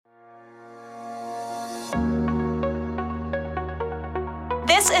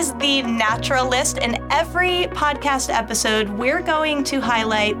This is the Naturalist. In every podcast episode, we're going to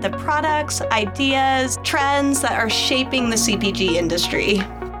highlight the products, ideas, trends that are shaping the CPG industry.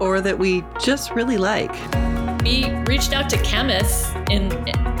 Or that we just really like. We reached out to chemists,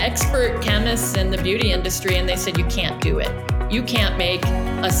 expert chemists in the beauty industry, and they said, you can't do it. You can't make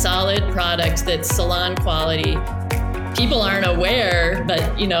a solid product that's salon quality. People aren't aware, but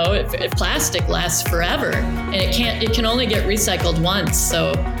if plastic lasts forever, and it can only get recycled once.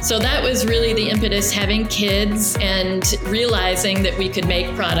 So that was really the impetus, having kids and realizing that we could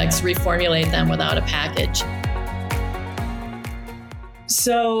make products, reformulate them without a package.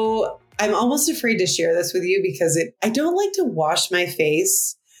 So I'm almost afraid to share this with you because I don't like to wash my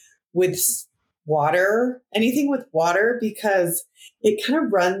face with water, anything with water, because it kind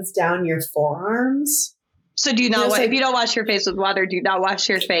of runs down your forearms. So do you not, if you don't wash your face with water, do you not wash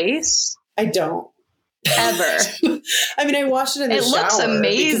your face? I don't. Ever. I mean, I wash it in the shower. It looks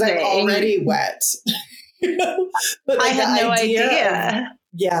amazing. Because I'm already wet. But I had no idea.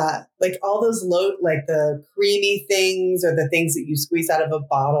 Yeah. Like all those like the creamy things or the things that you squeeze out of a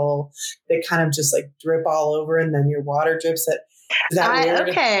bottle that kind of just like drip all over and then your water drips it. Is that weird?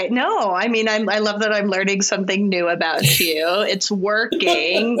 Okay. No, I mean, I love that I'm learning something new about you. It's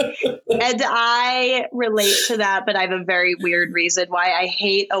working. And I relate to that, but I have a very weird reason why I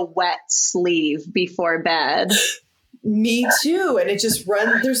hate a wet sleeve before bed. Me too. And it just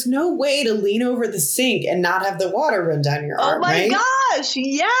runs. There's no way to lean over the sink and not have the water run down your arm. Oh my right? gosh.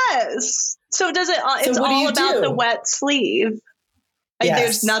 Yes. So does it, it's all about the wet sleeve. Yes.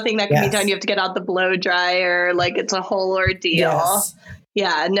 There's nothing that can be done. You have to get out the blow dryer. Like it's a whole ordeal. Yes.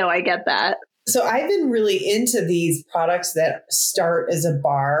 Yeah, no, I get that. So I've been really into these products that start as a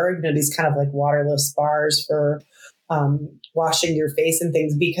bar, these kind of like waterless bars for washing your face and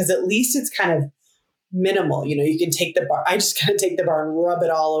things, because at least it's kind of minimal. You can take the bar. I just kind of take the bar and rub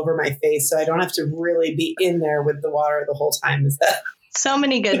it all over my face. So I don't have to really be in there with the water the whole time. Is that? So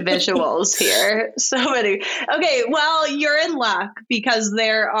many good visuals here. So many. Okay, well, you're in luck because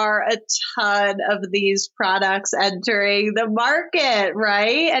there are a ton of these products entering the market,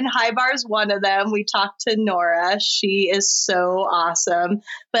 right? And HiBar is one of them. We talked to Nora. She is so awesome.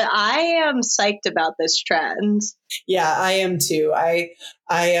 But I am psyched about this trend. Yeah, I am too. I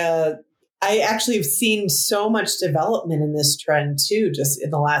actually have seen so much development in this trend too, just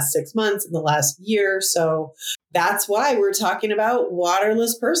in the last 6 months, in the last year. So that's why we're talking about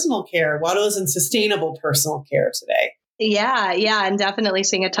waterless personal care, waterless and sustainable personal care today. Yeah. And definitely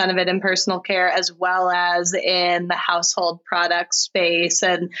seeing a ton of it in personal care as well as in the household product space.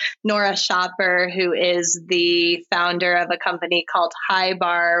 And Nora Schaper, who is the founder of a company called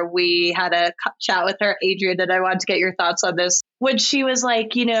HiBar, we had a chat with her, Adrian, and I wanted to get your thoughts on this. When she was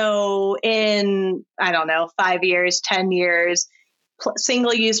like, in, 5 years, 10 years,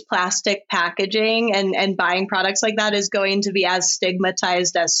 single-use plastic packaging and buying products like that is going to be as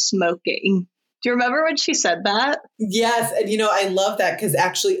stigmatized as smoking. Do you remember when she said that? Yes. And, I love that because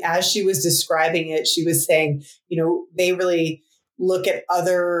actually, as she was describing it, she was saying, they really look at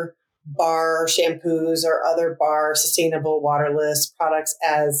other bar shampoos or other bar sustainable waterless products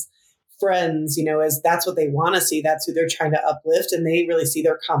as friends, as that's what they want to see. That's who they're trying to uplift. And they really see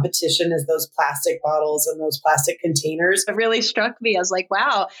their competition as those plastic bottles and those plastic containers. It really struck me as like,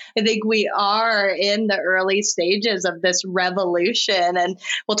 wow, I think we are in the early stages of this revolution. And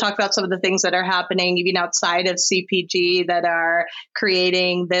we'll talk about some of the things that are happening even outside of CPG that are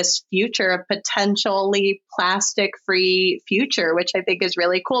creating this future of potentially plastic-free future, which I think is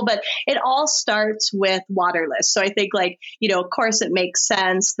really cool. But it all starts with waterless. So I think of course, it makes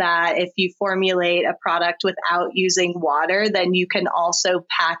sense that if you formulate a product without using water, then you can also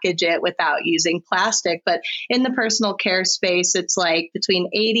package it without using plastic. But in the personal care space, it's like between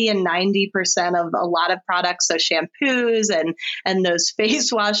 80 and 90% of a lot of products. So shampoos and those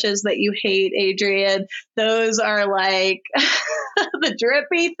face washes that you hate, Adrian, those are like the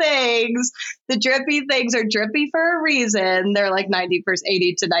drippy things. The drippy things are drippy for a reason. They're like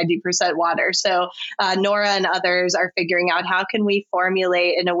 80 to 90% water. So Nora and others are figuring out how can we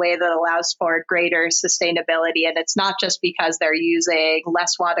formulate in a way that allows for greater sustainability. And it's not just because they're using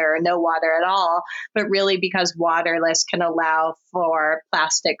less water or no water at all, but really because waterless can allow for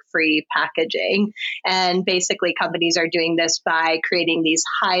plastic-free packaging. And basically companies are doing this by creating these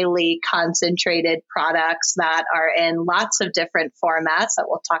highly concentrated products that are in lots of different formats that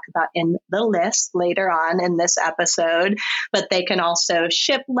we'll talk about in the list later on in this episode, but they can also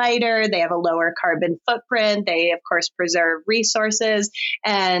ship lighter. They have a lower carbon footprint. They, of course, preserve resources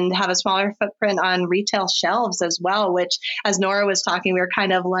and have a smaller footprint on retail shelves as well, which, as Nora was talking, we were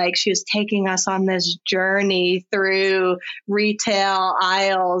kind of like, she was taking us on this journey through retail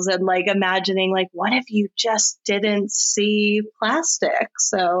aisles and like imagining like, what if you just didn't see plastic?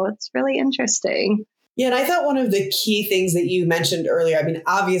 So it's really interesting. Yeah, and I thought one of the key things that you mentioned earlier, I mean,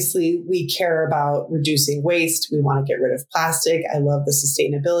 obviously we care about reducing waste. We want to get rid of plastic. I love the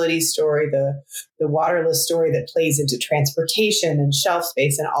sustainability story, the waterless story that plays into transportation and shelf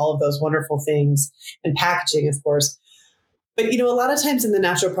space and all of those wonderful things, and packaging, of course. But, a lot of times in the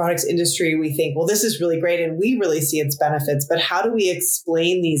natural products industry, we think, well, this is really great and we really see its benefits, but how do we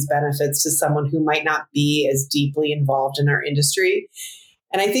explain these benefits to someone who might not be as deeply involved in our industry?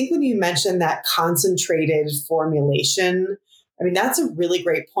 And I think when you mentioned that concentrated formulation, I mean, that's a really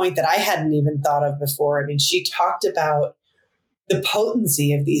great point that I hadn't even thought of before. I mean, she talked about the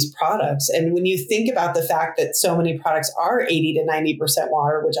potency of these products. And when you think about the fact that so many products are 80 to 90%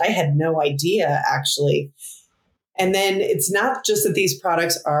 water, which I had no idea actually. And then it's not just that these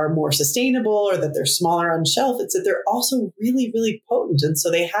products are more sustainable or that they're smaller on shelf. It's that they're also really, really potent. And so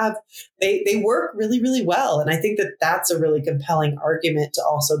they work really, really well. And I think that that's a really compelling argument to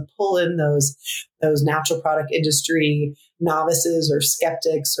also pull in those natural product industry novices or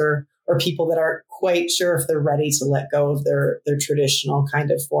skeptics or people that aren't quite sure if they're ready to let go of their traditional kind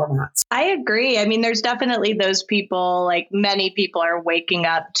of formats. I agree. I mean, there's definitely those people, like many people are waking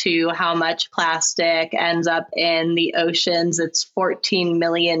up to how much plastic ends up in the oceans. It's 14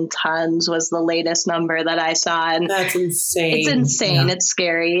 million tons was the latest number that I saw. And that's insane. It's insane. Yeah. It's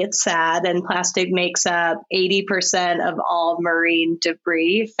scary. It's sad. And plastic makes up 80% of all marine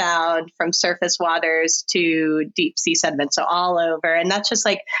debris found from surface waters to deep sea sediment. So all over. And that's just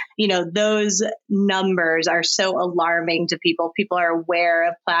like, those numbers are so alarming to people. People are aware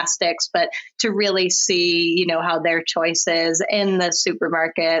of plastics, but to really see, how their choices in the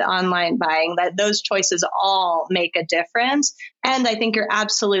supermarket, online buying, that those choices all make a difference. And I think you're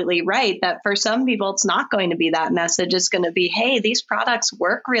absolutely right that for some people, it's not going to be that message. It's going to be, hey, these products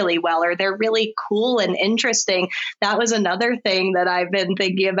work really well, or they're really cool and interesting. That was another thing that I've been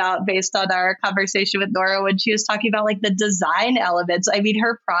thinking about based on our conversation with Nora when she was talking about like the design elements. I mean,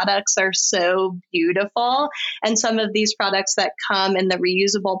 her products are so beautiful. And some of these products that come in the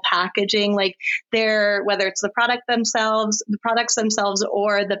reusable packaging, like whether it's the products themselves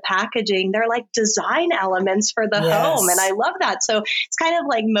or the packaging, they're like design elements for the home. And I love that. So it's kind of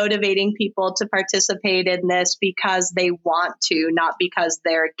like motivating people to participate in this because they want to, not because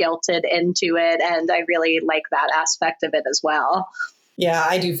they're guilted into it. And I really like that aspect of it as well. Yeah,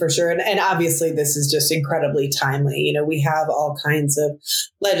 I do for sure. And obviously, this is just incredibly timely. We have all kinds of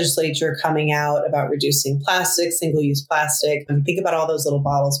legislature coming out about reducing plastic, single-use plastic. And think about all those little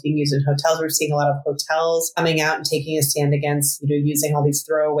bottles being used in hotels. We're seeing a lot of hotels coming out and taking a stand against, using all these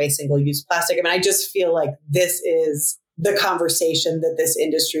throwaway single-use plastic. I mean, I just feel like this is the conversation that this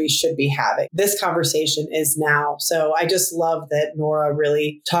industry should be having. This conversation is now. So I just love that Nora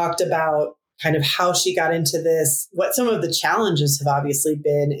really talked about kind of how she got into this, what some of the challenges have obviously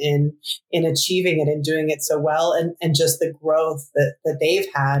been in achieving it and doing it so well, and just the growth that they've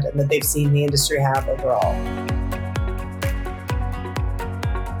had and that they've seen the industry have overall.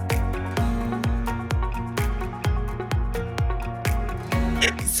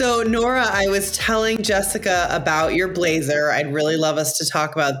 So Nora, I was telling Jessica about your blazer. I'd really love us to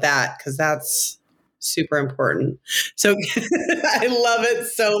talk about that because that's super important. So I love it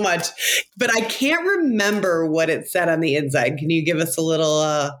so much, but I can't remember what it said on the inside. Can you give us a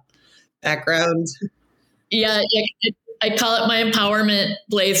little background? Yeah, I call it my empowerment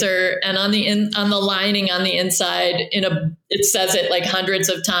blazer, and on the lining on the inside, it says it like hundreds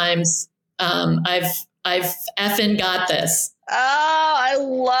of times. I've effing got this. Oh, I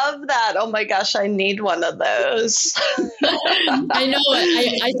love that. Oh my gosh, I need one of those. I know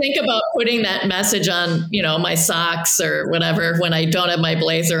it. I think about putting that message on, my socks or whatever when I don't have my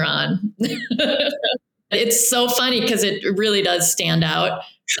blazer on. It's so funny because it really does stand out.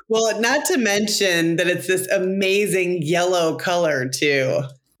 Well, not to mention that it's this amazing yellow color too.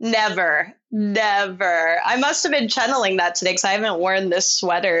 Never. I must have been channeling that today because I haven't worn this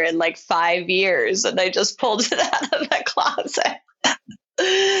sweater in like 5 years and I just pulled it out of the closet.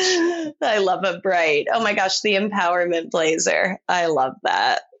 I love it bright. Oh my gosh, the empowerment blazer. I love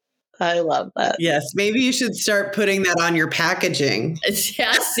that. Yes, maybe you should start putting that on your packaging.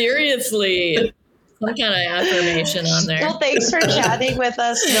 Yeah, seriously. Some kind of affirmation on there. Well, thanks for chatting with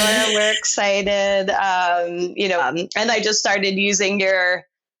us, Nora. We're excited. And I just started using your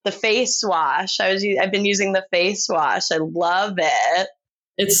the face wash. I've been using the face wash. I love it.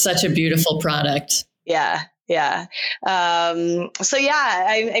 It's such a beautiful product. Yeah. Yeah. So yeah,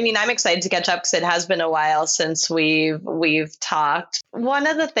 I mean, I'm excited to catch up because it has been a while since we've talked. One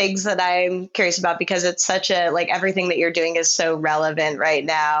of the things that I'm curious about, because it's such a, like, everything that you're doing is so relevant right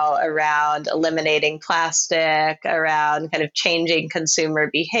now around eliminating plastic, around kind of changing consumer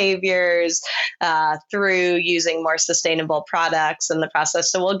behaviors through using more sustainable products in the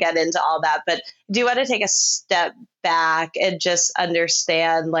process. So we'll get into all that, but do you want to take a step back and just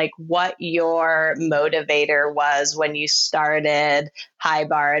understand like what your motivator was when you started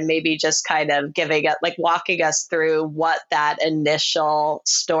HiBar, and maybe just kind of walking us through what that initial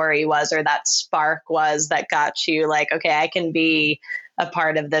story was, or that spark was that got you like, okay, I can be a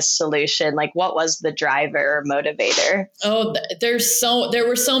part of this solution. Like, what was the driver or motivator? Oh, there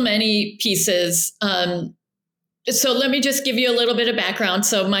were so many pieces. So let me just give you a little bit of background.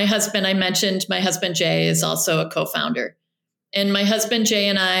 So I mentioned my husband, Jay, is also a co-founder. And my husband, Jay,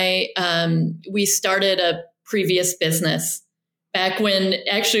 and I, we started a previous business back when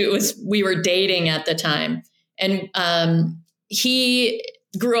actually we were dating at the time. And he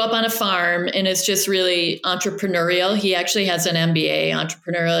grew up on a farm and is just really entrepreneurial. He actually has an MBA,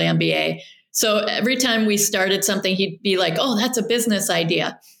 entrepreneurial MBA. So every time we started something, he'd be like, oh, that's a business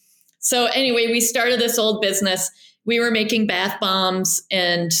idea. So anyway, we started this old business. We were making bath bombs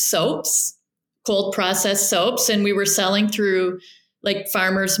and soaps, cold processed soaps, and we were selling through like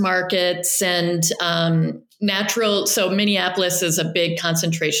farmers markets and natural. So Minneapolis is a big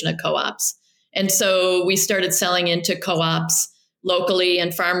concentration of co-ops. And so we started selling into co-ops locally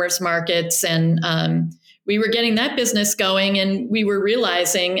and farmers markets. And we were getting that business going. And we were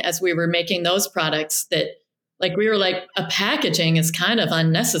realizing as we were making those products that a packaging is kind of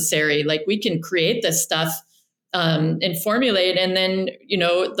unnecessary. Like, we can create this stuff and formulate, and then,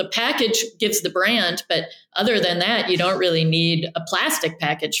 the package gives the brand. But other than that, you don't really need a plastic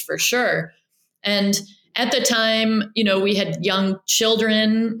package for sure. And at the time, we had young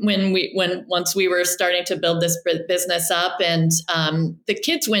children once we were starting to build this business up, and the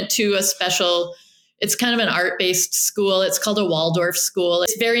kids went to it's kind of an art-based school. It's called a Waldorf school.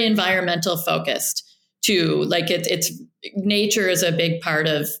 It's very environmental focused too. Like it's nature is a big part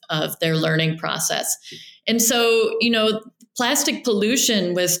of their learning process. And so, plastic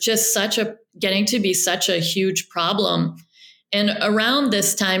pollution was just getting to be such a huge problem. And around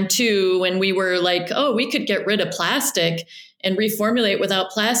this time too, when we were like, oh, we could get rid of plastic and reformulate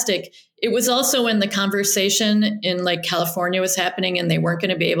without plastic, it was also when the conversation in like California was happening and they weren't going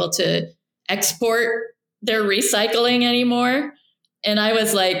to be able to export their recycling anymore. And I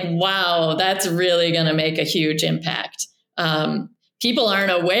was like, wow, that's really going to make a huge impact. People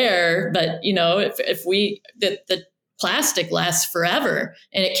aren't aware, but the plastic lasts forever,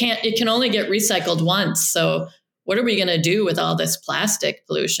 and it can only get recycled once. So what are we going to do with all this plastic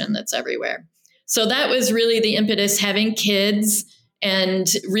pollution that's everywhere? So that was really the impetus, having kids and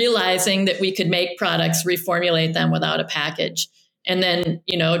realizing that we could make products, reformulate them without a package. And then,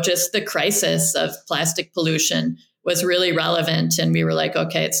 just the crisis of plastic pollution was really relevant. And we were like,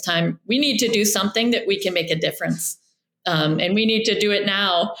 okay, it's time. We need to do something that we can make a difference. And we need to do it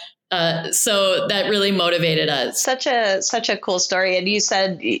now. So that really motivated us. Such a cool story. And you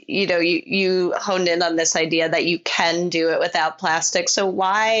said, you honed in on this idea that you can do it without plastic. So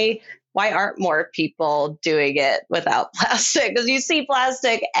why aren't more people doing it without plastic? Because you see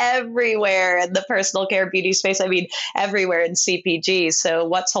plastic everywhere in the personal care beauty space. I mean, everywhere in CPG. So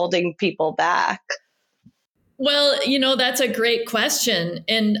what's holding people back? Well, that's a great question.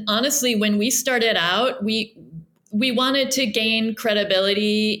 And honestly, when we started out, we wanted to gain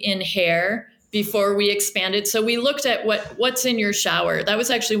credibility in hair before we expanded. So we looked at what's in your shower. That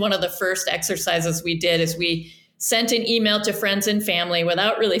was actually one of the first exercises we did, is we sent an email to friends and family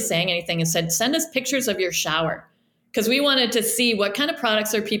without really saying anything and said, send us pictures of your shower. Because we wanted to see what kind of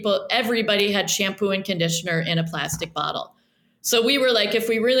products everybody had shampoo and conditioner in a plastic bottle. So we were like, if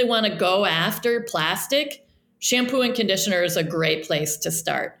we really want to go after plastic, shampoo and conditioner is a great place to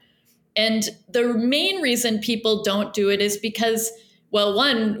start. And the main reason people don't do it is because, well,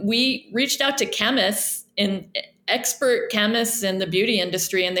 one, we reached out to expert chemists in the beauty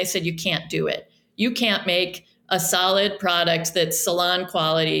industry, and they said, you can't do it. You can't make a solid product that's salon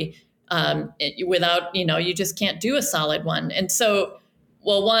quality without, you just can't do a solid one. And so,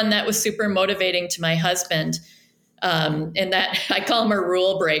 well, one, that was super motivating to my husband. And that I call him a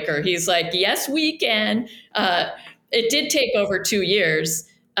rule breaker. He's like, yes, we can. It did take over 2 years.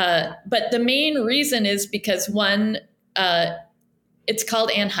 But the main reason is because one, it's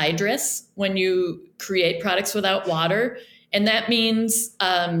called anhydrous when you create products without water. And that means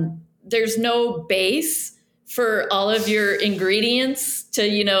there's no base for all of your ingredients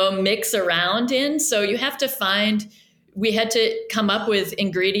to, mix around in. So you have to we had to come up with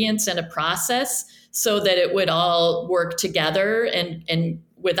ingredients and a process so that it would all work together and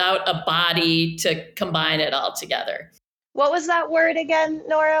without a body to combine it all together. What was that word again,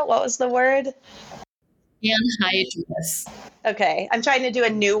 Nora? What was the word? Anhydrous. Okay. I'm trying to do a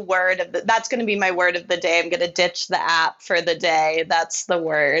new word. That's going to be my word of the day. I'm going to ditch the app for the day. That's the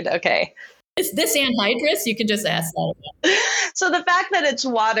word. Okay. Is this anhydrous? You can just ask that. So the fact that it's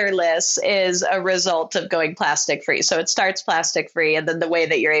waterless is a result of going plastic free. So it starts plastic free. And then the way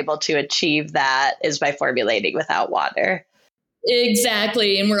that you're able to achieve that is by formulating without water.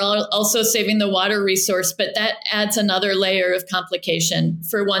 Exactly. And we're also saving the water resource, but that adds another layer of complication.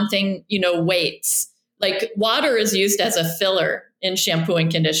 For one thing, weights. Like water is used as a filler in shampoo and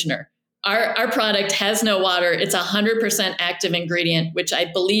conditioner. Our product has no water. It's 100% active ingredient, which I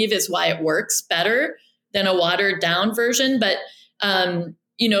believe is why it works better than a watered down version. But,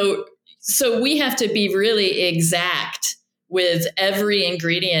 so we have to be really exact with every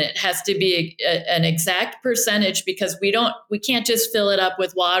ingredient. It has to be an exact percentage because we can't just fill it up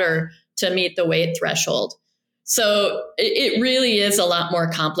with water to meet the weight threshold. So it really is a lot more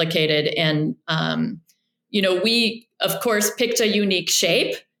complicated. And, we, of course, picked a unique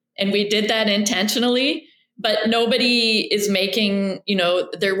shape. And we did that intentionally, but nobody is making,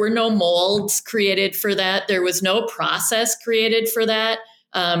 there were no molds created for that. There was no process created for that.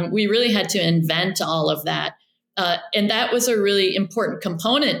 We really had to invent all of that. And that was a really important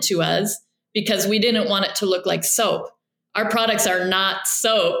component to us because we didn't want it to look like soap. Our products are not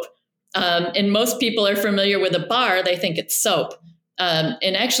soap. And most people are familiar with a bar. They think it's soap.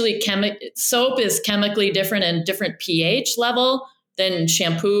 And actually soap is chemically different and different pH level than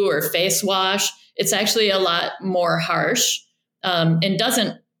shampoo or face wash. It's actually a lot more harsh and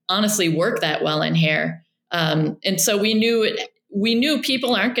doesn't honestly work that well in hair. And so we knew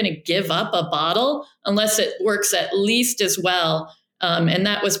people aren't going to give up a bottle unless it works at least as well. And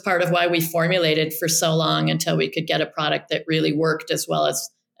that was part of why we formulated for so long until we could get a product that really worked as well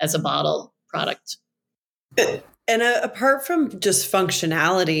as a bottle product. And apart from just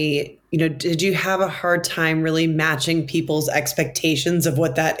functionality, did you have a hard time really matching people's expectations of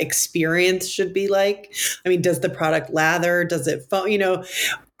what that experience should be like? I mean, does the product lather? Does it,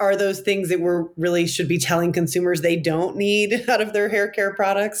 are those things that we're really should be telling consumers they don't need out of their hair care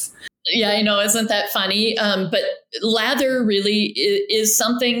products? Yeah, isn't that funny? But lather really is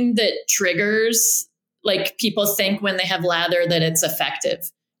something that triggers, like people think when they have lather that it's effective.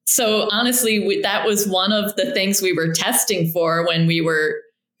 So honestly, that was one of the things we were testing for when we were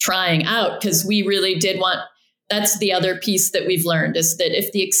trying out, because we really did that's the other piece that we've learned is that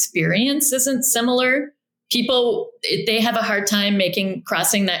if the experience isn't similar, people, they have a hard time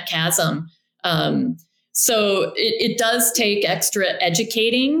crossing that chasm. So it does take extra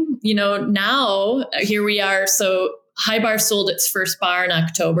educating, now here we are. So HiBar sold its first bar in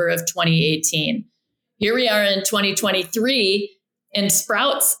October of 2018. Here we are in 2023. And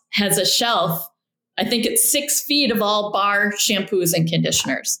Sprouts has a shelf, I think it's 6 feet of all bar shampoos and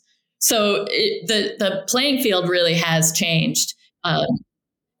conditioners. So the playing field really has changed.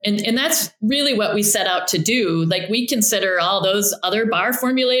 And that's really what we set out to do. Like we consider all those other bar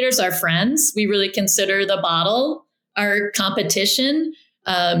formulators our friends. We really consider the bottle our competition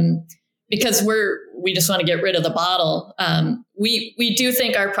because we just want to get rid of the bottle. We do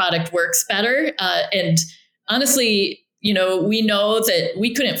think our product works better. And honestly, we know that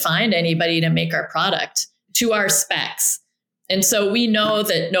we couldn't find anybody to make our product to our specs. And so we know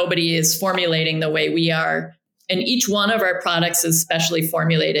that nobody is formulating the way we are. And each one of our products is specially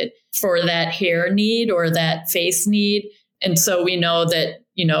formulated for that hair need or that face need. And so we know that,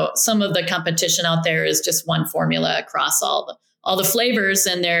 some of the competition out there is just one formula across all the flavors.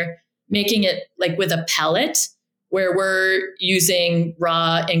 And they're making it like with a pellet, where we're using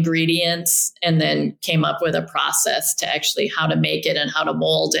raw ingredients and then came up with a process to actually how to make it and how to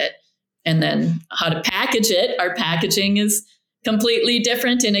mold it and then how to package it. Our packaging is completely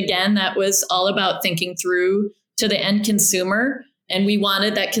different. And again, that was all about thinking through to the end consumer. And we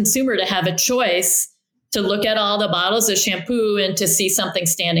wanted that consumer to have a choice to look at all the bottles of shampoo and to see something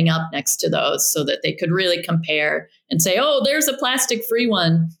standing up next to those so that they could really compare and say, oh, there's a plastic-free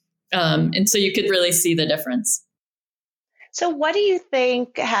one. And so you could really see the difference. So what do you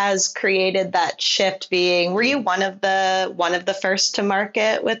think has created that shift were you one of the first to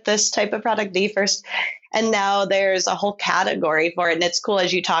market with this type of product, the first? And now there's a whole category for it. And it's cool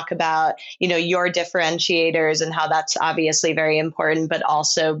as you talk about, your differentiators and how that's obviously very important, but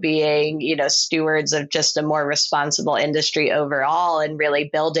also being, stewards of just a more responsible industry overall and really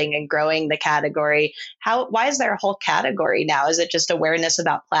building and growing the category. Why is there a whole category now? Is it just awareness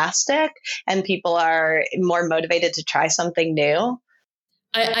about plastic and people are more motivated to try something new?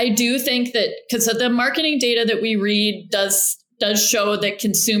 I do think that because the marketing data that we read does show that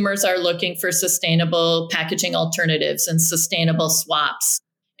consumers are looking for sustainable packaging alternatives and sustainable swaps.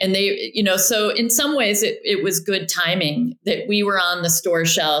 And they, so in some ways it was good timing that we were on the store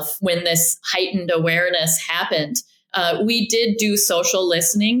shelf when this heightened awareness happened. We did do social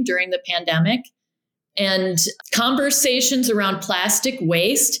listening during the pandemic, and conversations around plastic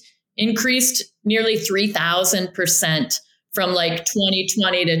waste increased nearly 3,000% from like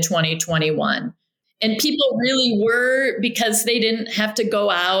 2020 to 2021. And people really were, because they didn't have to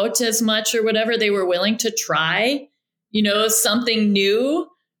go out as much or whatever, they were willing to try, something new,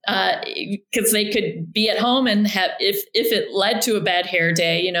 because they could be at home and have, if it led to a bad hair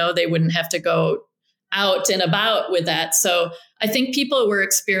day, they wouldn't have to go out and about with that. So I think people were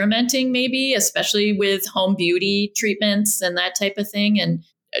experimenting maybe, especially with home beauty treatments and that type of thing, and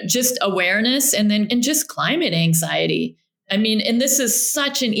just awareness, and just climate anxiety. I mean, and this is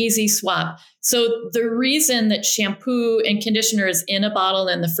such an easy swap. So the reason that shampoo and conditioner is in a bottle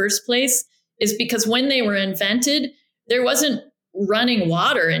in the first place is because when they were invented, there wasn't running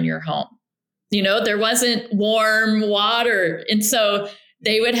water in your home. There wasn't warm water. And so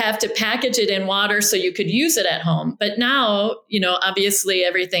they would have to package it in water so you could use it at home. But now, obviously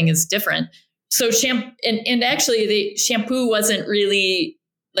everything is different. So actually the shampoo wasn't really,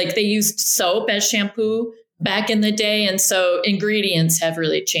 like, they used soap as shampoo back in the day. And so ingredients have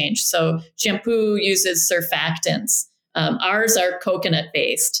really changed. So shampoo uses surfactants. Ours are coconut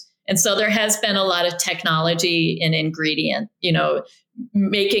based. And so there has been a lot of technology in ingredient,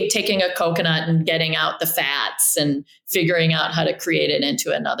 taking a coconut and getting out the fats and figuring out how to create it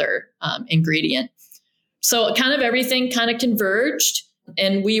into another ingredient. So kind of everything kind of converged,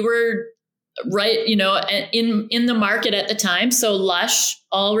 and we were right, in the market at the time. So Lush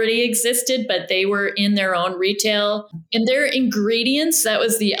already existed, but they were in their own retail, and their ingredients, that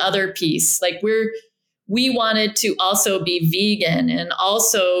was the other piece. Like we wanted to also be vegan and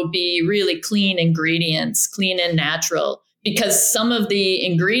also be really clean ingredients, clean and natural, because some of the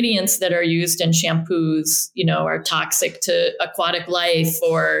ingredients that are used in shampoos, are toxic to aquatic life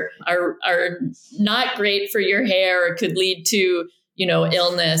or are not great for your hair or could lead to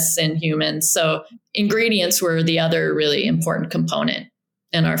illness in humans. So ingredients were the other really important component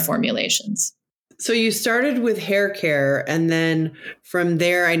in our formulations. So you started with hair care, and then from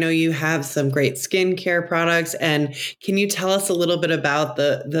there, I know you have some great skincare products. And can you tell us a little bit about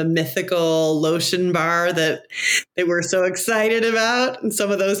the mythical lotion bar that we're so excited about and some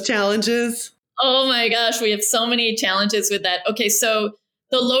of those challenges? Oh my gosh, we have so many challenges with that. Okay, so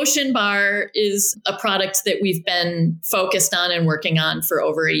the lotion bar is a product that we've been focused on and working on for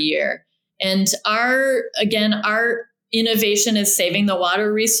over a year. And our innovation is saving the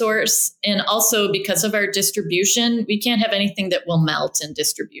water resource. And also because of our distribution, we can't have anything that will melt in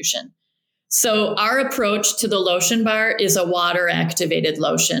distribution. So our approach to the lotion bar is a water activated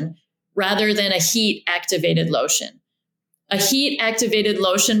lotion rather than a heat activated lotion. A heat activated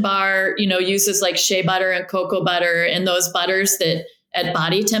lotion bar, uses like shea butter and cocoa butter and those butters that at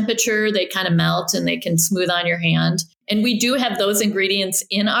body temperature, they kind of melt and they can smooth on your hand. And we do have those ingredients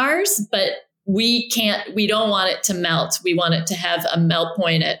in ours, but we don't want it to melt. We want it to have a melt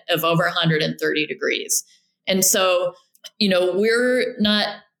point of over 130 degrees. And so,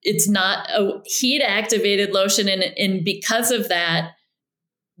 it's not a heat activated lotion. And because of that,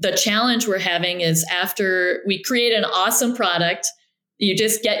 the challenge we're having is after we create an awesome product, you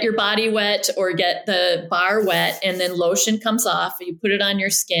just get your body wet or get the bar wet, and then lotion comes off. You put it on your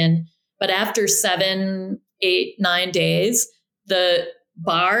skin. But after 7, 8, 9 days, the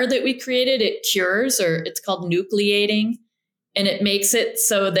bar that we created, it cures, or it's called nucleating, and it makes it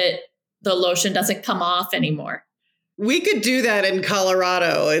so that the lotion doesn't come off anymore. We could do that in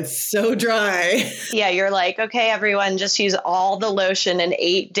Colorado. It's so dry. Yeah, you're like, okay, everyone, just use all the lotion in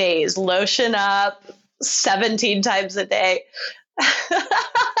 8 days. Lotion up 17 times a day.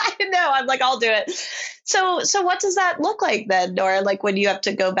 I know. I'm like, I'll do it. So what does that look like then, Nora? Like when you have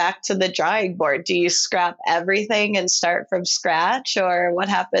to go back to the drawing board, do you scrap everything and start from scratch, or what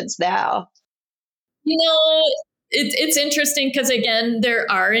happens now? It's interesting because, again, there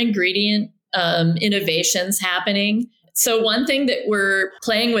are ingredient innovations happening. So one thing that we're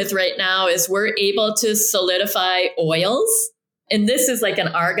playing with right now is we're able to solidify oils And this is like an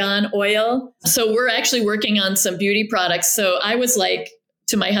argan oil. So we're actually working on some beauty products. So I was like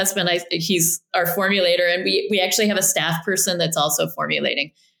to my husband, he's our formulator, and we actually have a staff person that's also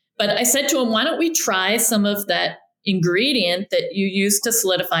formulating. But I said to him, why don't we try some of that ingredient that you use to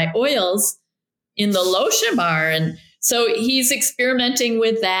solidify oils in the lotion bar? And so he's experimenting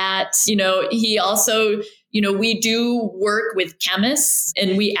with that. He also, we do work with chemists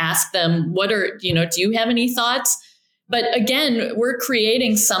and we ask them, do you have any thoughts? But again, we're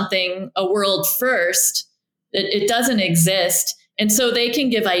creating something, a world first, that it doesn't exist. And so they can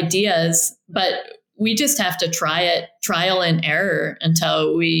give ideas, but we just have to try it, trial and error,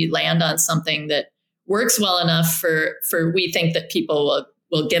 until we land on something that works well enough for we think that people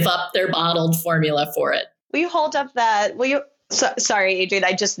will give up their bottled formula for it. Will you hold up that? Sorry, Adrienne,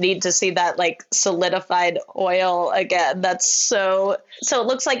 I just need to see that like solidified oil again. That's so it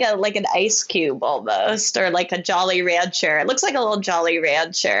looks like an ice cube almost, or like a Jolly Rancher. It looks like a little Jolly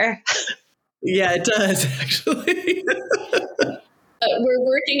Rancher. Yeah, it does actually. We're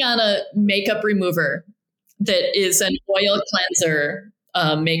working on a makeup remover that is an oil cleanser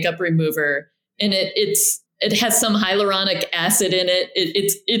makeup remover, and it has some hyaluronic acid in it.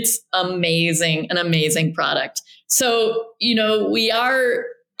 It's amazing, an amazing product. So,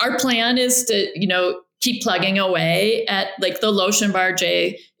 our plan is to, keep plugging away at like the lotion bar.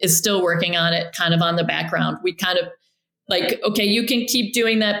 Jay is still working on it kind of on the background. We kind of like, okay, you can keep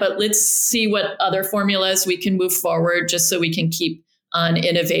doing that, but let's see what other formulas we can move forward just so we can keep on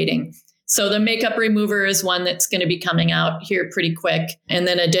innovating. So the makeup remover is one that's going to be coming out here pretty quick. And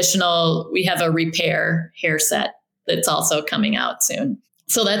then we have a repair hair set that's also coming out soon.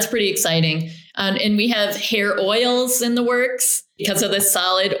 So that's pretty exciting. And we have hair oils in the works because of the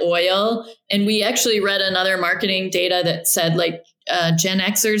solid oil. And we actually read another marketing data that said like Gen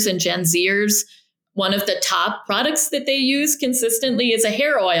Xers and Gen Zers, one of the top products that they use consistently is a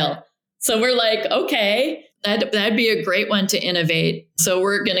hair oil. So we're like, okay, that'd be a great one to innovate. So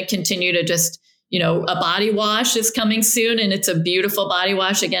we're going to continue to just, a body wash is coming soon, and it's a beautiful body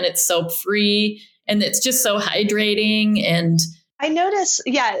wash. Again, it's soap free and it's just so hydrating. And I notice,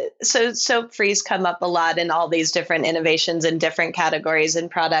 so soap frees come up a lot in all these different innovations in different categories and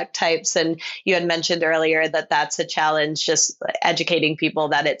product types. And you had mentioned earlier that that's a challenge, just educating people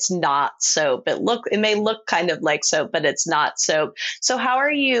that it's not soap. It may look kind of like soap, but it's not soap. So how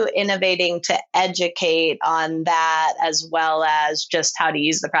are you innovating to educate on that, as well as just how to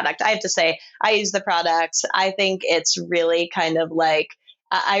use the product? I have to say, I use the products. I think it's really kind of like,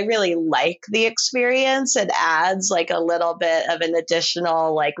 I really like the experience. It adds like a little bit of an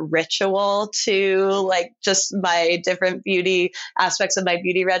additional like ritual to like just my different beauty aspects of my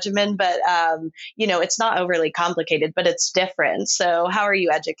beauty regimen. But, it's not overly complicated, but it's different. So how are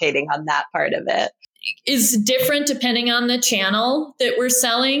you educating on that part of it? Is different depending on the channel that we're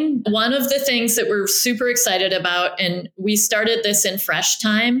selling. One of the things that we're super excited about, and we started this in Fresh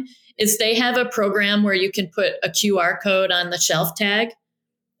Time, is they have a program where you can put a QR code on the shelf tag.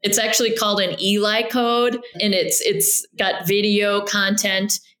 It's actually called an Eli code, and it's got video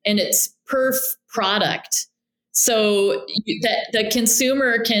content, and it's per product. So that the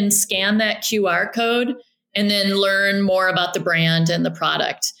consumer can scan that QR code and then learn more about the brand and the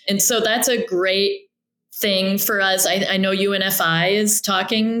product. And so that's a great thing for us. I know UNFI is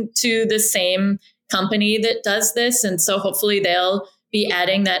talking to the same company that does this. And so hopefully they'll be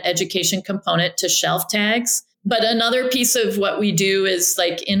adding that education component to shelf tags. But another piece of what we do is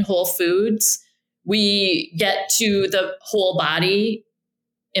like in Whole Foods, we get to the whole body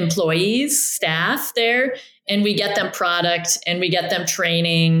employees, staff there, and we get them product and we get them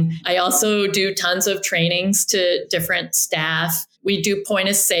training. I also do tons of trainings to different staff. We do point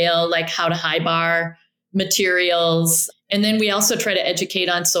of sale, like how to HiBar materials. And then we also try to educate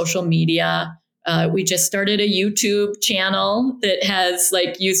on social media. We just started a YouTube channel that has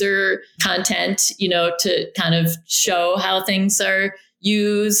like user content, to kind of show how things are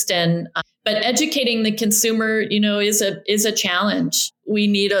used. And but educating the consumer, is a challenge. We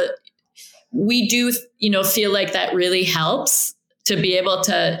do feel like that really helps to be able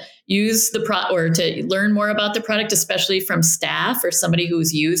to use or to learn more about the product, especially from staff or somebody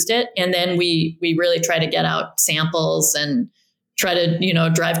who's used it. And then we really try to get out samples and try to,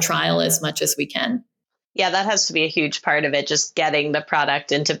 drive trial as much as we can. Yeah, that has to be a huge part of it, just getting the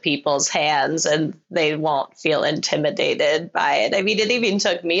product into people's hands and they won't feel intimidated by it. I mean, it even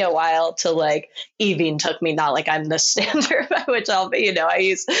took me a while to not like I'm the standard by which I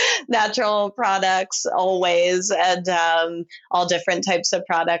use natural products always and all different types of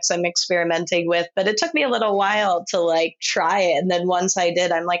products I'm experimenting with. But it took me a little while to try it. And then once I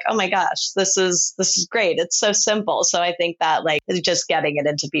did, I'm like, oh my gosh, this is great. It's so simple. So I think that just getting it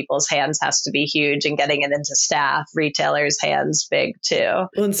into people's hands has to be huge, and getting it into staff, retailers' hands big too.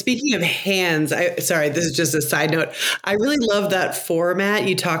 Well, and speaking of hands, sorry, this is just a side note. I really love that format.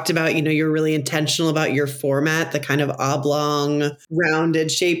 You talked about, you're really intentional about your format, the kind of oblong,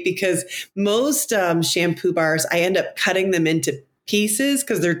 rounded shape, because most shampoo bars, I end up cutting them into pieces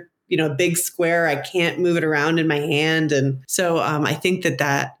because they're big square. I can't move it around in my hand. And so I think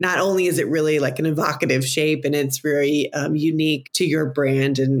that not only is it really like an evocative shape and it's very unique to your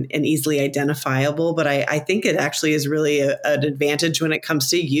brand and easily identifiable, but I think it actually is really an advantage when it comes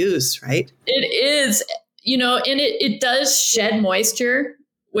to use, right? It is, and it does shed moisture,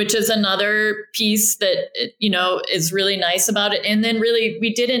 which is another piece that, is really nice about it. And then really,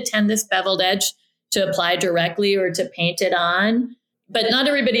 we did intend this beveled edge to apply directly or to paint it on. But not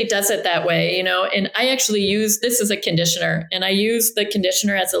everybody does it that way, and I actually use this as a conditioner, and I use the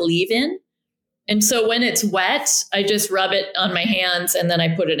conditioner as a leave-in. And so when it's wet, I just rub it on my hands and then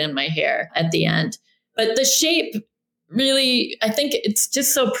I put it in my hair at the end. But the shape really, I think it's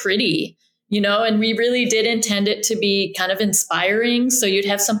just so pretty, and we really did intend it to be kind of inspiring. So you'd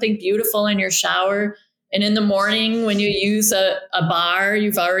have something beautiful in your shower. And in the morning, when you use a bar,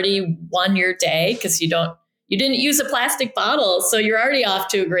 you've already won your day because you didn't use a plastic bottle, so you're already off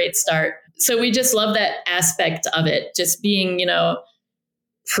to a great start. So we just love that aspect of it, just being,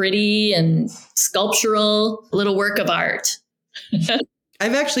 pretty and sculptural, a little work of art.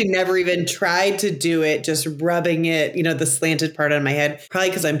 I've actually never even tried to do it, just rubbing it, the slanted part on my head, probably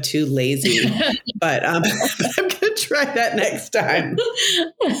because I'm too lazy. but I'm going to try that next time.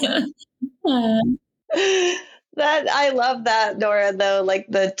 That I love that, Nora, though,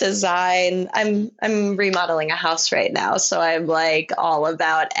 the design. I'm remodeling a house right now, so I'm all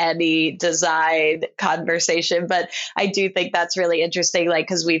about any design conversation. But I do think that's really interesting,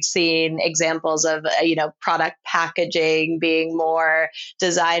 because we've seen examples of product packaging being more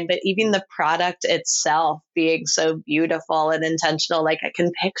designed, but even the product itself being so beautiful and intentional. I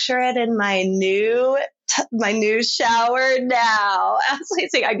can picture it in my new shower now.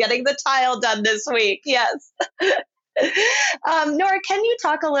 Absolutely. I'm getting the tile done this week. Yes. Nora, can you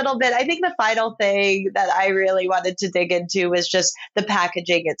talk a little bit? I think the final thing that I really wanted to dig into was just the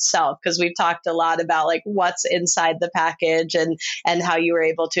packaging itself, because we've talked a lot about what's inside the package and how you were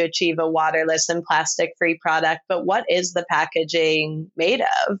able to achieve a waterless and plastic-free product. But what is the packaging made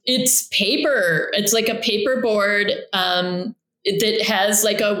of? It's paper. It's like a paper board. That has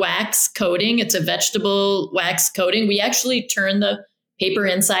a wax coating. It's a vegetable wax coating. We actually turn the paper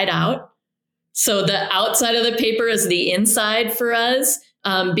inside out. So the outside of the paper is the inside for us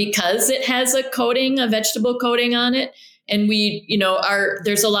because it has a coating, a vegetable coating on it. And we,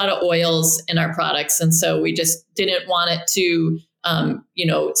 there's a lot of oils in our products. And so we just didn't want it to,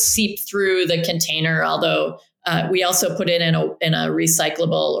 seep through the container, although we also put it in a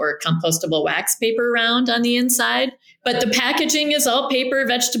recyclable or compostable wax paper round on the inside. But the packaging is all paper,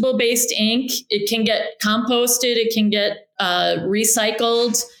 vegetable-based ink. It can get composted. It can get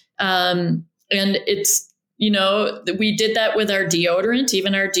recycled. And it's, we did that with our deodorant.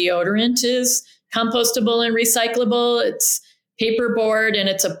 Even our deodorant is compostable and recyclable. It's paperboard and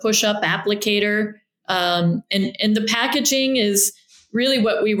it's a push-up applicator. And the packaging is really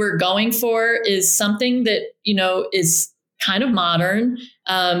what we were going for, is something that, is kind of modern,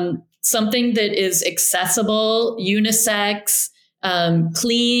 something that is accessible, unisex,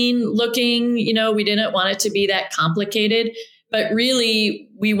 clean looking. We didn't want it to be that complicated, but really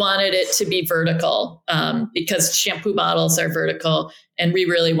we wanted it to be vertical because shampoo bottles are vertical, and we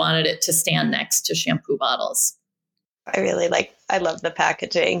really wanted it to stand next to shampoo bottles. I love the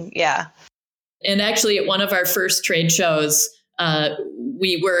packaging. Yeah. And actually at one of our first trade shows,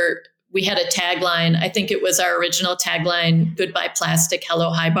 we had a tagline. I think it was our original tagline, "Goodbye Plastic, Hello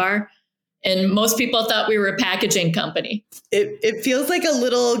HiBar." And most people thought we were a packaging company. It feels like a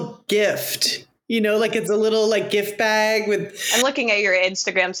little gift, it's a little gift bag with. I'm looking at your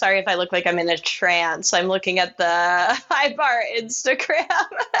Instagram. Sorry if I look like I'm in a trance. I'm looking at the HiBar Instagram.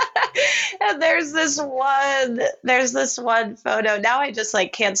 And there's this one photo. Now I just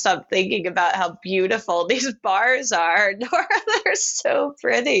can't stop thinking about how beautiful these bars are. Nora, they're so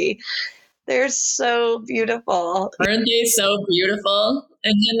pretty. They're so beautiful. Aren't they so beautiful?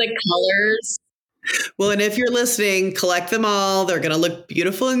 And then the colors. Well, and if you're listening, collect them all. They're going to look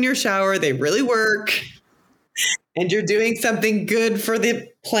beautiful in your shower. They really work. And you're doing something good for the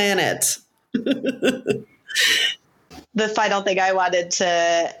planet. The final thing I wanted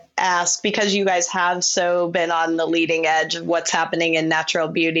to ask, because you guys have so been on the leading edge of what's happening in natural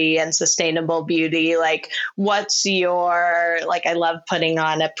beauty and sustainable beauty, like what's your, like, I love putting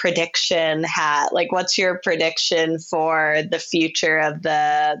on a prediction hat. Like, what's your prediction for the future of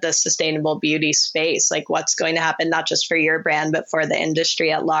the sustainable beauty space? Like, what's going to happen, not just for your brand, but for the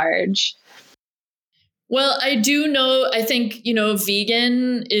industry at large? Well, I do know, I think,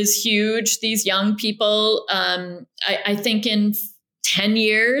 vegan is huge. These young people, I think in 10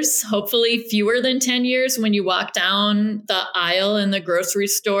 years, hopefully fewer than 10 years, when you walk down the aisle in the grocery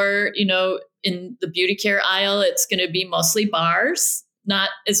store, in the beauty care aisle, it's going to be mostly bars, not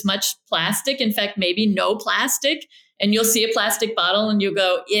as much plastic. In fact, maybe no plastic. And you'll see a plastic bottle and you'll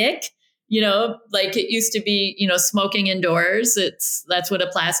go, ick, like it used to be, smoking indoors. That's what a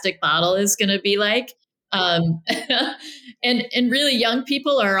plastic bottle is going to be like. And really young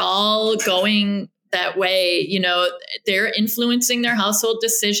people are all going that way. They're influencing their household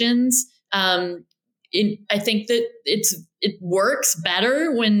decisions. I think that it works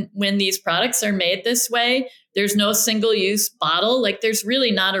better when these products are made this way. There's no single use bottle. Like, there's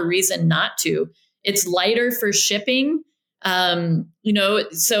really not a reason not to. It's lighter for shipping. So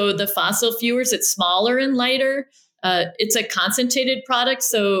the fossil fuels, it's smaller and lighter. It's a concentrated product,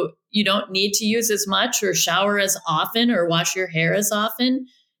 so you don't need to use as much or shower as often or wash your hair as often.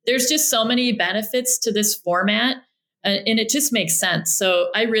 There's just so many benefits to this format, and it just makes sense. So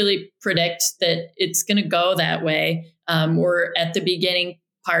I really predict that it's going to go that way. We're at the beginning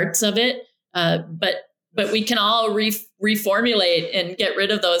parts of it, but we can all reformulate and get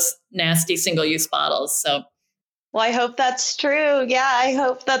rid of those nasty single-use bottles. So. Well, I hope that's true. Yeah, I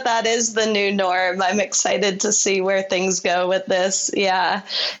hope that is the new norm. I'm excited to see where things go with this. Yeah,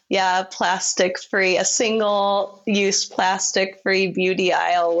 plastic-free, a single-use plastic-free beauty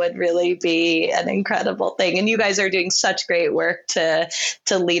aisle would really be an incredible thing. And you guys are doing such great work to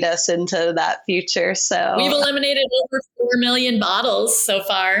lead us into that future. So we've eliminated over 4 million bottles so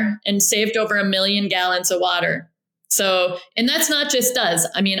far and saved over 1 million gallons of water. So, and that's not just us.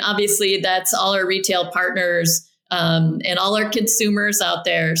 I mean, obviously, that's all our retail partners. And all our consumers out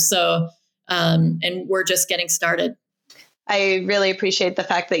there. So, and we're just getting started. I really appreciate the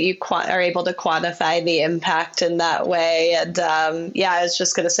fact that you are able to quantify the impact in that way. And I was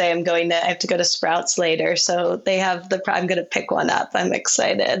just going to say, I have to go to Sprouts later. So they have I'm going to pick one up. I'm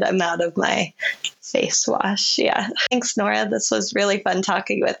excited. I'm out of my face wash. Yeah. Thanks, Nora. This was really fun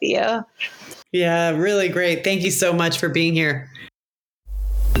talking with you. Yeah, really great. Thank you so much for being here.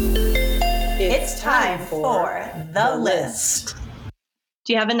 It's time for The List.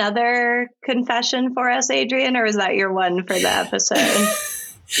 Do you have another confession for us, Adrienne, or is that your one for the episode?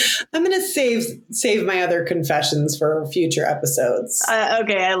 I'm going to save my other confessions for future episodes.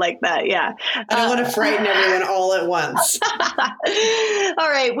 Okay, I like that. Yeah. I don't want to frighten everyone all at once. All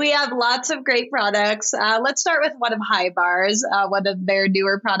right. We have lots of great products. Let's start with one of HiBar's. One of their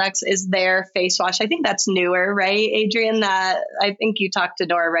newer products is their face wash. I think that's newer, right, Adrienne? I think you talked to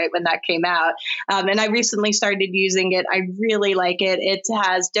Nora right when that came out. And I recently started using it. I really like it. It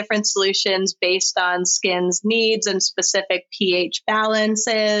has different solutions based on skin's needs and specific pH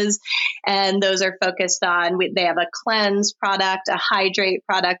balances. And those are focused on, they have a cleanse product, a hydrate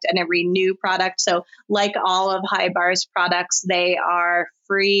product, and a renew product. So like all of HiBar's products, they are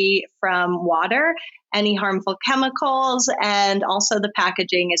free from water, any harmful chemicals, and also the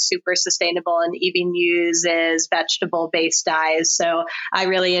packaging is super sustainable and even uses vegetable-based dyes. So I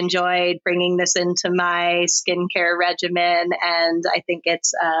really enjoyed bringing this into my skincare regimen, and I think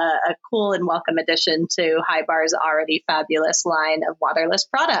it's a cool and welcome addition to HiBar's already fabulous line of waterless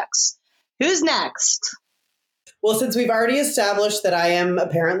products. Who's next? Well, since we've already established that I am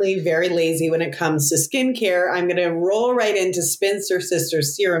apparently very lazy when it comes to skincare, I'm going to roll right into Spinster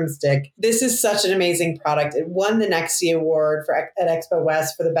Sisters Serum Stick. This is such an amazing product. It won the Nexie Award at Expo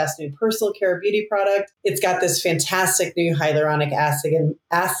West for the best new personal care beauty product. It's got this fantastic new hyaluronic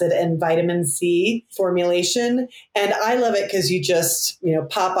acid and vitamin C formulation. And I love it because you just,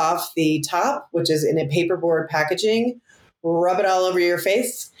 pop off the top, which is in a paperboard packaging, rub it all over your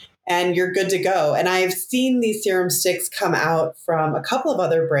face, and you're good to go. And I've seen these serum sticks come out from a couple of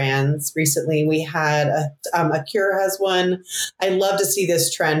other brands. Recently, we had a Cure has one. I love to see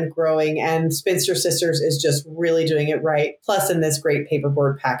this trend growing, and Spinster Sisters is just really doing it right. Plus in this great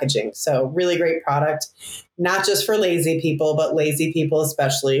paperboard packaging. So really great product, not just for lazy people, but lazy people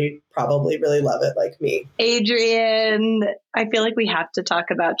especially probably really love it like me. Adrienne, I feel like we have to talk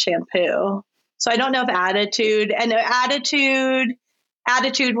about shampoo. So I don't know if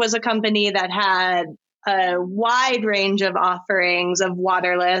Attitude was a company that had a wide range of offerings of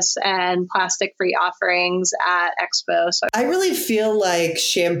waterless and plastic-free offerings at Expo. So I really feel like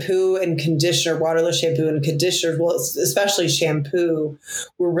shampoo and conditioner, waterless shampoo and conditioner, well, especially shampoo,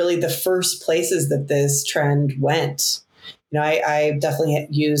 were really the first places that this trend went. I definitely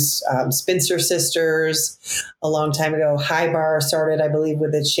used Spinster Sisters a long time ago. HiBar started, I believe,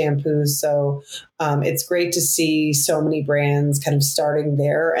 with its shampoos. So it's great to see so many brands kind of starting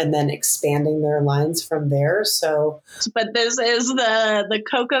there and then expanding their lines from there. But this is the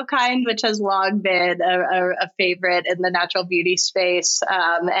cocoa kind, which has long been a favorite in the natural beauty space.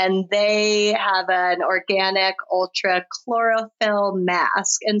 And they have an organic ultra chlorophyll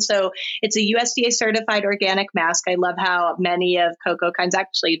mask. And so it's a USDA certified organic mask. I love how many of cocoa kinds,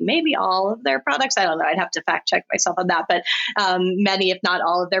 actually, maybe all of their products, I don't know, I'd have to fact check myself on that, but many, if not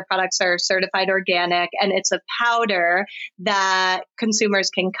all of their products are certified organic. And it's a powder that consumers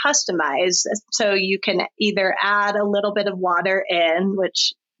can customize. So you can either add a little bit of water in,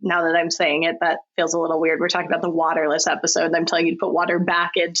 which now that I'm saying it, that feels a little weird. We're talking about the waterless episode, and I'm telling you to put water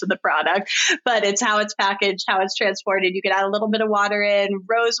back into the product, but it's how it's packaged, how it's transported. You could add a little bit of water in,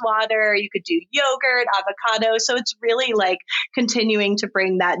 rose water, you could do yogurt, avocado. So it's really like continuing to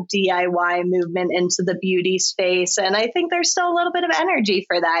bring that DIY movement into the beauty space. And I think there's still a little bit of energy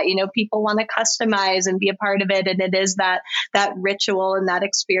for that. People want to customize and be a part of it. And it is that ritual and that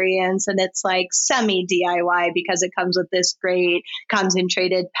experience. And it's like semi DIY because it comes with this great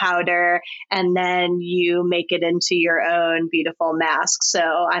concentrated powder, and then you make it into your own beautiful mask. So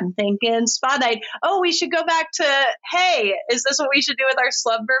I'm thinking spot night. Oh, we should go back to, hey, is this what we should do with our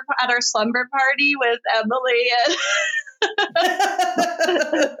slumber party with Emily?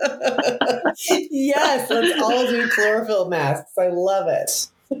 Yes, let's all do chlorophyll masks. I love it.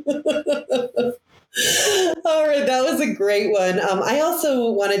 All right, that was a great one. I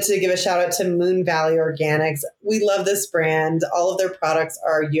also wanted to give a shout out to Moon Valley Organics. We love this brand. All of their products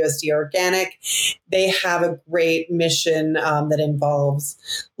are USDA organic. They have a great mission that involves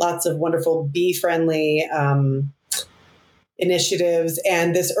lots of wonderful bee-friendly initiatives.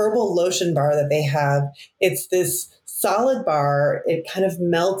 And this herbal lotion bar that they have, it's this solid bar. It kind of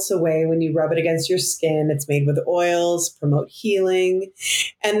melts away when you rub it against your skin. It's made with oils, promote healing.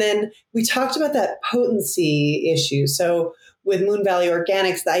 And then we talked about that potency issue. So with Moon Valley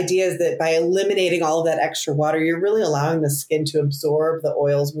Organics, the idea is that by eliminating all of that extra water, you're really allowing the skin to absorb the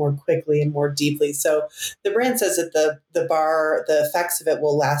oils more quickly and more deeply. So the brand says that the bar, the effects of it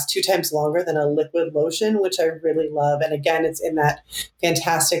will last 2 times longer than a liquid lotion, which I really love. And again, it's in that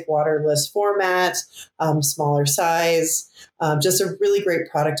fantastic waterless format, smaller size. Just a really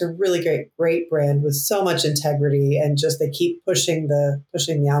great product, a really great brand with so much integrity, and just they keep pushing the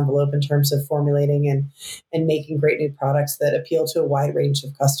envelope in terms of formulating and making great new products that appeal to a wide range of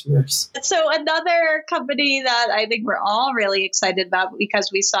customers. So another company that I think we're all really excited about because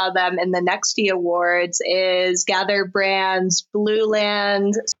we saw them in the Nexty Awards is Gather Brands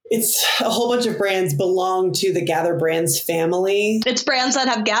Blueland. It's a whole bunch of brands belong to the Gather Brands family. It's brands that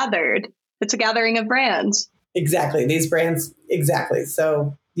have gathered. It's a gathering of brands. Exactly. These brands. Exactly.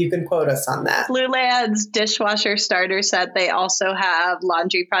 So you can quote us on that. Blueland's dishwasher starter set. They also have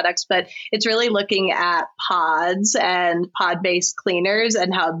laundry products, but it's really looking at pods and pod-based cleaners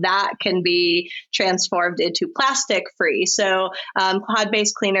and how that can be transformed into plastic-free. So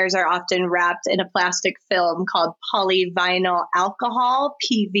pod-based cleaners are often wrapped in a plastic film called polyvinyl alcohol,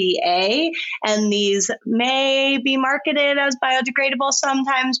 PVA, and these may be marketed as biodegradable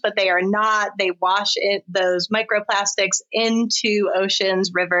sometimes, but they are not. They wash those microplastics into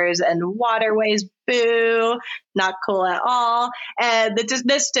oceans, rivers, and waterways. Boo, not cool at all. And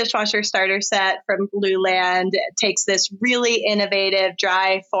this dishwasher starter set from Blueland takes this really innovative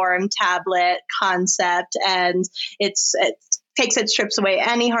dry form tablet concept, and it strips away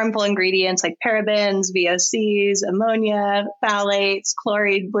any harmful ingredients like parabens, VOCs, ammonia, phthalates,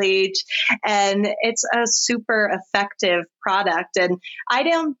 chlorine bleach, and it's a super effective product. And I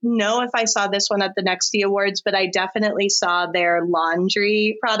don't know if I saw this one at the Nexty Awards, but I definitely saw their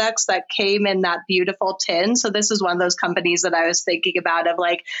laundry products that came in that beautiful tin. So this is one of those companies that I was thinking about, of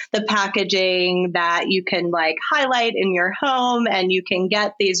like the packaging that you can like highlight in your home, and you can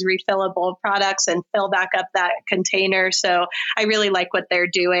get these refillable products and fill back up that container. So I really like what they're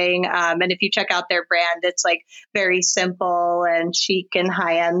doing. And if you check out their brand, it's like very simple and chic and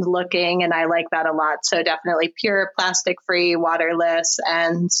high-end looking. And I like that a lot. So definitely pure plastic-free, waterless,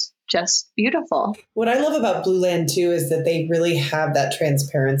 and just beautiful. What I love about Blueland too is that they really have that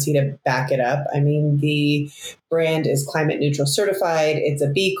transparency to back it up. I mean, the brand is climate neutral certified. It's a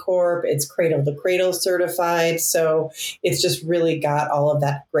B Corp. It's cradle to cradle certified. So it's just really got all of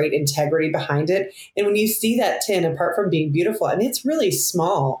that great integrity behind it. And when you see that tin, apart from being beautiful, I mean, it's really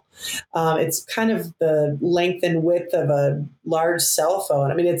small. It's kind of the length and width of a large cell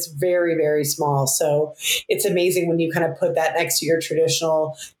phone. I mean, it's very, very small. So it's amazing when you kind of put that next to your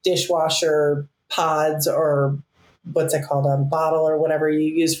traditional dishwasher pods, or what's it called, a bottle or whatever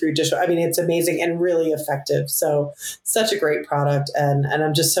you use for your dishwasher. I mean, it's amazing and really effective. So such a great product. And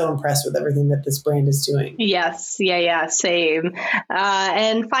I'm just so impressed with everything that this brand is doing. Yes. Yeah. Same.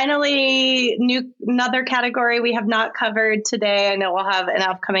 And finally, another category we have not covered today. I know we'll have an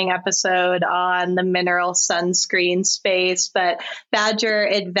upcoming episode on the mineral sunscreen space, but Badger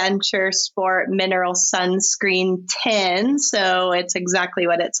Adventure Sport Mineral Sunscreen Tin. So it's exactly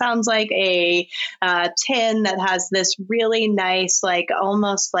what it sounds like, a tin that has this really nice, like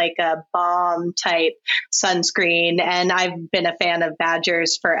almost like a balm type sunscreen. And I've been a fan of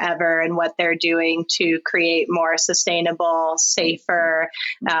Badger's forever and what they're doing to create more sustainable, safer,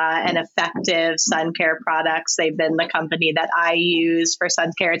 and effective sun care products. They've been the company that I use for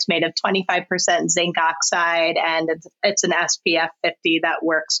sun care. It's made of 25% zinc oxide, and it's an SPF 50 that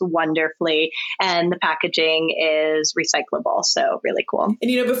works wonderfully. And the packaging is recyclable. So really cool.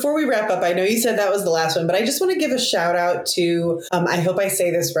 And, before we wrap up, I know you said that was the last one, but I just want to give a shout out to, I hope I say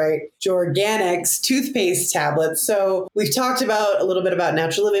this right, Jorganics toothpaste tablets. So we've talked about a little bit about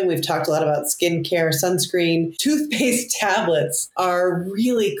natural living. We've talked a lot about skincare, sunscreen. Toothpaste tablets are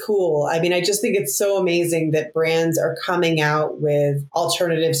really cool. I mean, I just think it's so amazing that brands are coming out with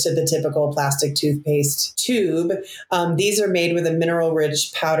alternatives to the typical plastic toothpaste tube. These are made with a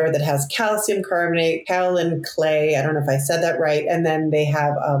mineral-rich powder that has calcium carbonate, kaolin clay. I don't know if I said that right. And then they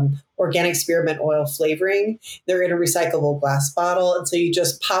have organic spearmint oil flavoring. They're in a recyclable glass bottle. And so you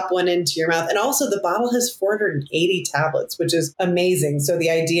just pop one into your mouth. And also the bottle has 480 tablets, which is amazing. So the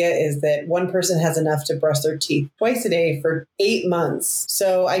idea is that one person has enough to brush their teeth twice a day for 8 months.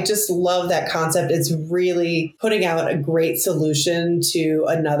 So I just love that concept. It's really putting out a great solution to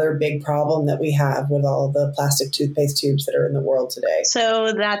another big problem that we have with all of the plastic toothpaste tubes that are in the world today.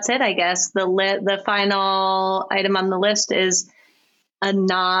 So that's it, I guess. The final item on the list is a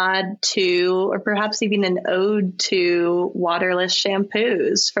nod to, or perhaps even an ode to, waterless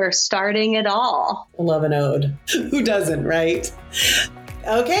shampoos for starting it all. I love an ode. Who doesn't, right?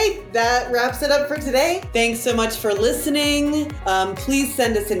 Okay, that wraps it up for today. Thanks so much for listening. Please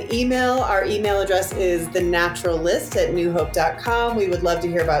send us an email. Our email address is thenaturalist@newhope.com. We would love to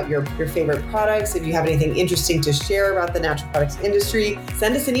hear about your favorite products. If you have anything interesting to share about the natural products industry,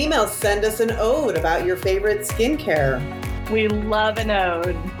 send us an email. Send us an ode about your favorite skincare. We love an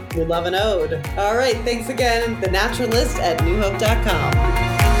ode. We love an ode. All right. Thanks again. The Naturalist at newhope.com.